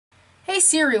Hey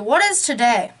Siri, what is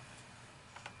today?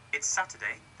 It's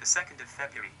Saturday, the 2nd of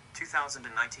February,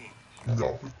 2019.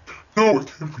 No,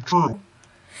 it can't be true.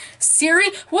 Siri,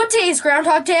 what day is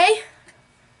Groundhog Day?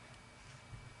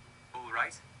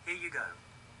 Alright, here you go.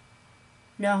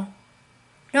 No.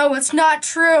 No, it's not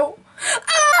true.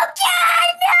 Oh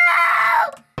God,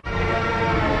 no!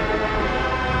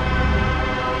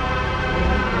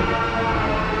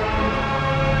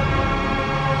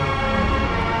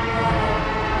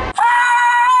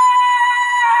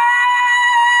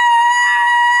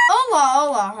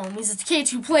 Hola, homies. It's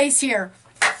K2 Plays here.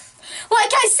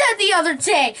 Like I said the other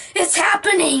day, it's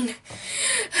happening.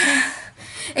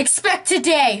 Expect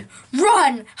today.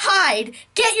 Run, hide,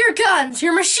 get your guns,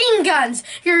 your machine guns,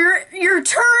 your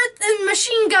turret and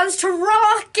machine guns to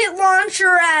rocket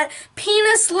launcher at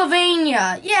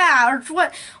Pennsylvania. Yeah, or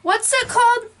what's it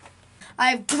called?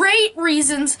 I have great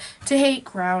reasons to hate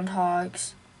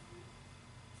groundhogs.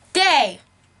 They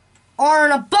are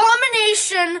an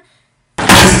abomination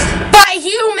by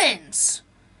humans.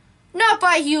 Not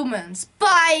by humans,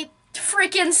 by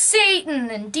freaking Satan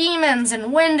and demons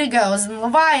and wendigos and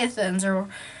leviathans, or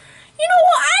you know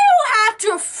what? I don't have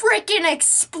to freaking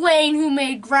explain who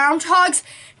made groundhogs.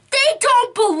 They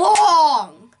don't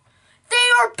belong. They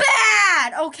are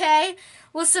bad, okay?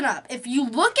 Listen up. If you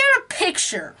look at a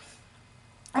picture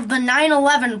of the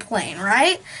 9/11 plane,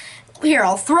 right? Here,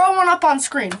 I'll throw one up on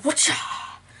screen.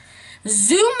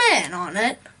 Zoom in on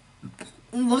it.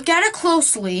 Look at it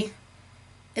closely.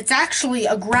 It's actually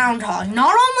a groundhog.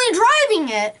 Not only driving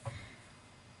it,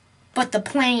 but the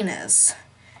plane is.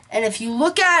 And if you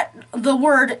look at the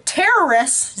word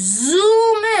terrorist,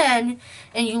 zoom in,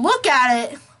 and you look at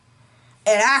it,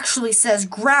 it actually says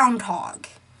groundhog.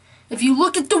 If you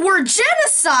look at the word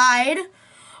genocide,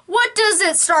 what does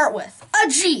it start with? A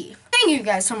G. Thank you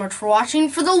guys so much for watching.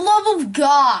 For the love of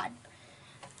God,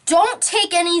 don't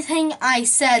take anything I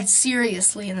said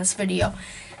seriously in this video.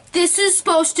 This is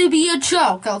supposed to be a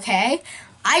joke, okay?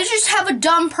 I just have a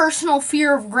dumb personal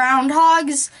fear of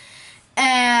groundhogs.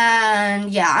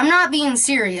 And yeah, I'm not being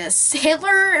serious.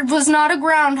 Hitler was not a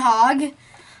groundhog.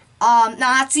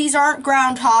 Nazis aren't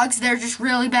groundhogs. They're just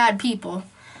really bad people.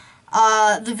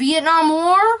 The Vietnam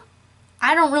War,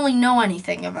 I don't really know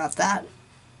anything about that.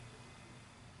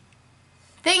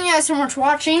 Thank you guys so much for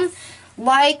watching.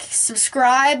 Like,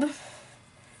 subscribe,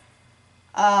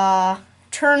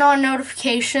 turn on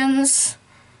notifications,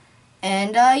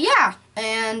 and yeah,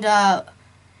 and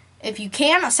if you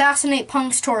can, assassinate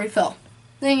Punk's Tory Phil.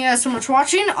 Thank you guys so much for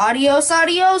watching. Adios,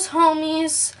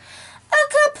 homies. A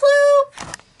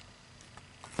kaplu.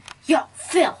 Yo,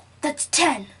 Phil, that's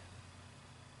 10.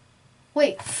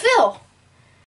 Wait, Phil.